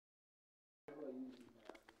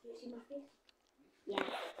see my face? Yeah.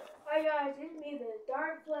 Hi guys, it's me, the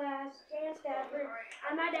Dark Flash, Jan Stafford.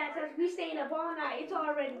 I'm my dad's house. We staying up all night. It's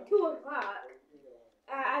already 2 o'clock.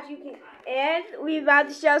 As you can, and we about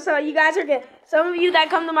to show. So you guys are good. Some of you that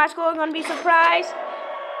come to my school are gonna be surprised.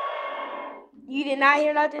 You did not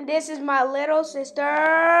hear nothing. This is my little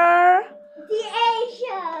sister. The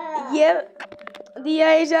Asia. Yep. The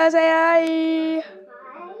Asia, say hi.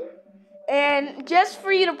 Hi. And just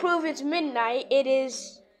for you to prove it's midnight, it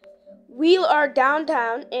is. We are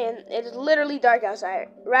downtown, and it's literally dark outside,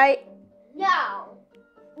 right? No.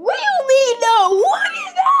 What do you mean, no? What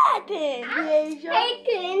is that then? I'm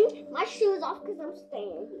taking my shoes off because I'm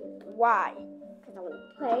staying here. Why? Because I want to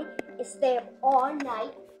play and stay up all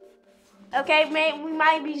night. Okay, mate, we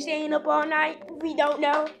might be staying up all night. We don't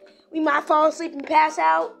know. We might fall asleep and pass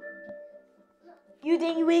out. You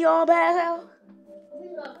think we gonna pass out? We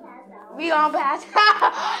gonna pass out. We gonna pass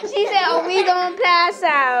out. She said, oh, we gonna pass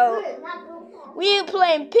out. We're not gonna pass out. We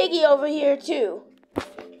playing piggy over here, too.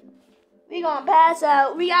 We gonna pass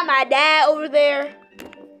out. We got my dad over there.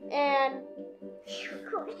 And...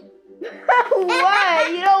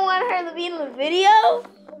 What? You don't want her to be in the video?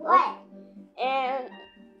 What? And...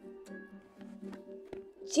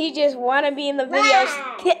 She just want to be in the videos.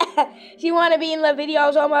 She want to be in the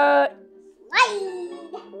videos so much.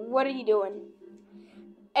 What are you doing?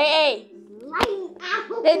 Hey.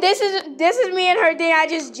 This is me and her thing. I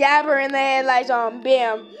just jab her in the head like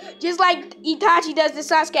bam. Just like Itachi does the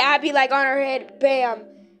Sasuke, I be like on her head, bam.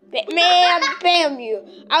 Man, bam you.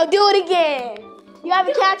 I'll do it again. You have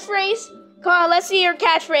a catchphrase? Come on, let's see your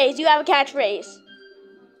catchphrase. You have a catchphrase.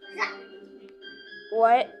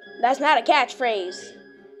 What? That's not a catchphrase.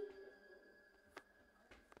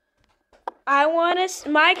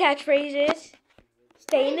 My catchphrase is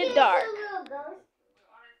stay in the dark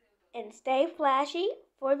and stay flashy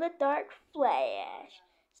for the dark flash.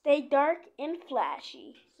 Stay dark and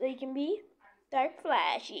flashy so you can be dark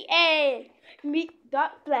flashy. Hey, you can be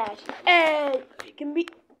dark flashy. Hey, you can be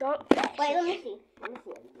dark flashy. Wait, let me see.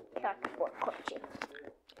 Dark courtship.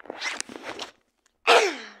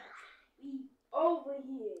 Over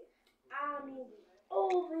here. I mean,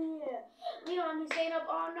 over here. We gonna be staying up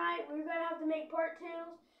all night. We're gonna have to make part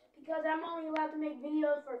 2s because I'm only allowed to make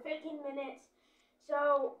videos for 15 minutes.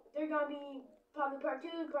 So they're gonna be probably part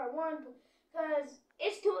 2, part 1, because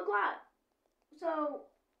it's 2 o'clock. So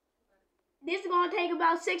this is gonna take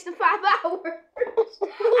about 6 to 5 hours.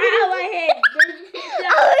 Ow, my head.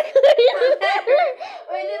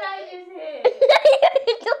 Where did I just hit?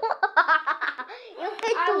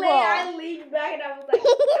 I leaned back and I was like,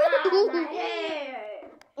 ah, my head.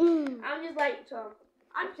 I'm just like, so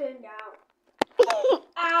I'm sitting down.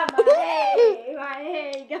 Ah, my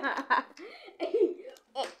head, God.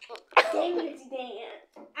 Dancey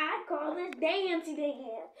dance. I call this dancey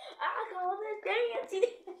dance.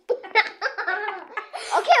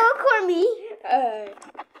 Okay, record me.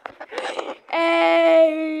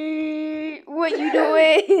 Hey, what you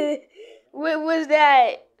doing? What was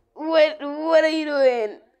that? What are you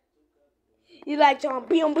doing? You like Tom?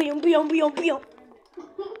 Beom.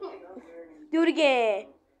 Do it again.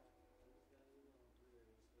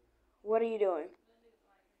 What are you doing?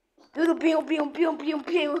 Do the beom.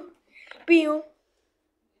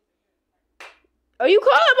 Are you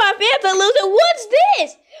calling my fans a loser? What's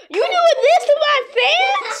this? You doing this to my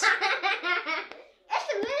fans?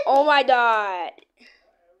 Oh my God.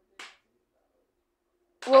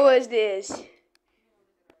 What was this?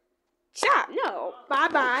 Stop. No.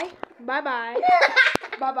 Bye-bye.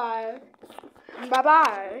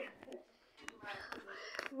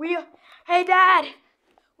 Hey, Dad.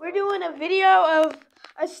 We're doing a video of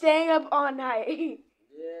us staying up all night.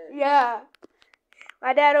 Yeah.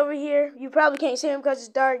 My dad over here. You probably can't see him because it's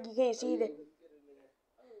dark. You can't see it.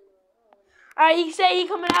 Alright, he say he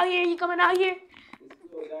coming out here.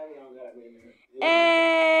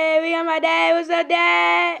 Hey, we got my dad. What's up,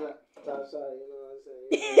 Dad?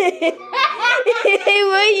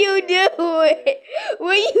 What you doing?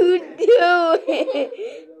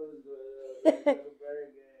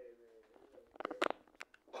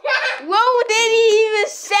 What did he even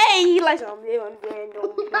say? He like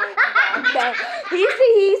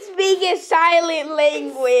he's speaking sign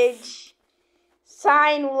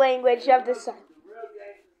language of the sign.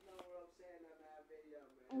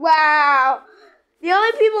 Wow. The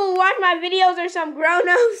only people who watch my videos are some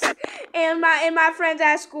grown-ups and my friends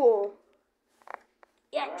at school.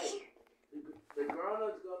 Yeah. The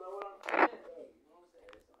grown-ups gonna know what I'm saying.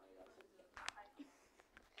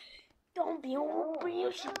 Don't be over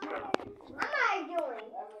you. What am I doing?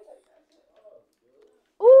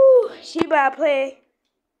 Ooh, she about to play.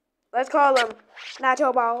 Let's call them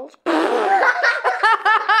nacho balls.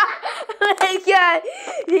 Yeah,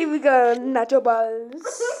 here we go, nacho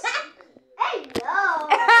balls. Hey, no.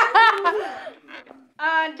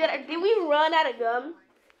 Did we run out of gum?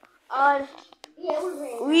 Yeah,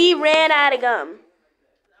 We ran out of gum.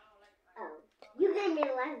 Oh, you gave me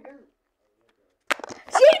the last gum.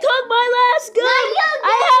 She took my last gum. No, you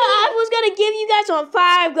I was gonna give you guys on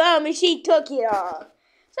 5 gum, and she took it all.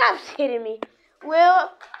 Stop kidding me.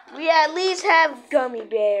 Well, we at least have gummy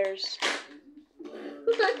bears.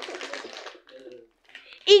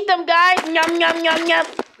 Eat them, guys. Yum, yum, yum, yum.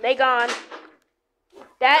 They gone.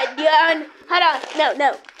 Hold on.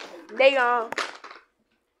 No. They gone.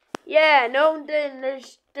 Yeah, no,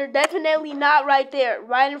 they're definitely not right there.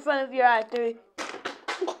 Right in front of your eyes.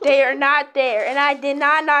 They are not there. And I did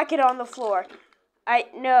not knock it on the floor.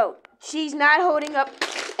 No. She's not holding up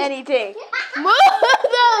anything. Move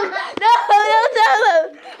them! No.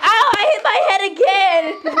 Ow, I hit my head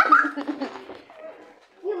again.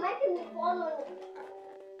 You're making me fall on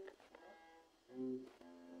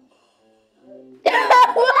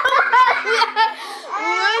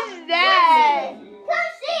What's that?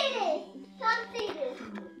 Come see this.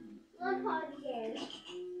 Look hard again.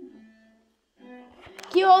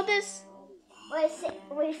 Can you hold this?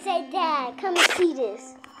 We say, Dad, come and see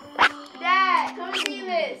this. Dad, come see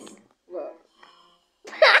this.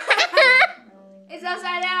 It's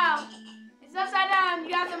upside down. It's upside down. You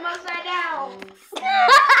got them upside down.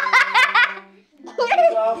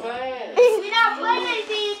 It's all bad. We're not playing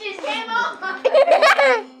anything. It just came off.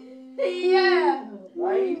 Yeah.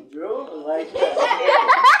 Why you drooling like that?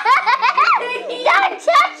 Don't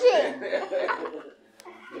touch it.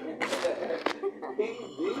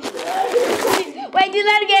 Wait, do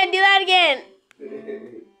that again.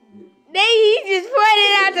 He just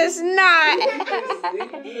pointed out the snot.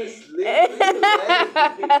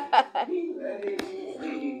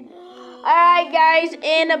 Alright guys,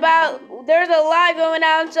 there's a lot going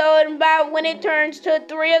on, so when it turns to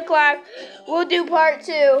 3 o'clock, we'll do part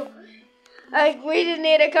 2. We just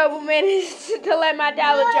need a couple minutes to let my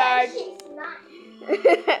tablet charge.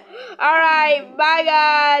 Alright, bye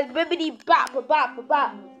guys. Bippity bop bop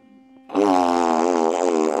bop.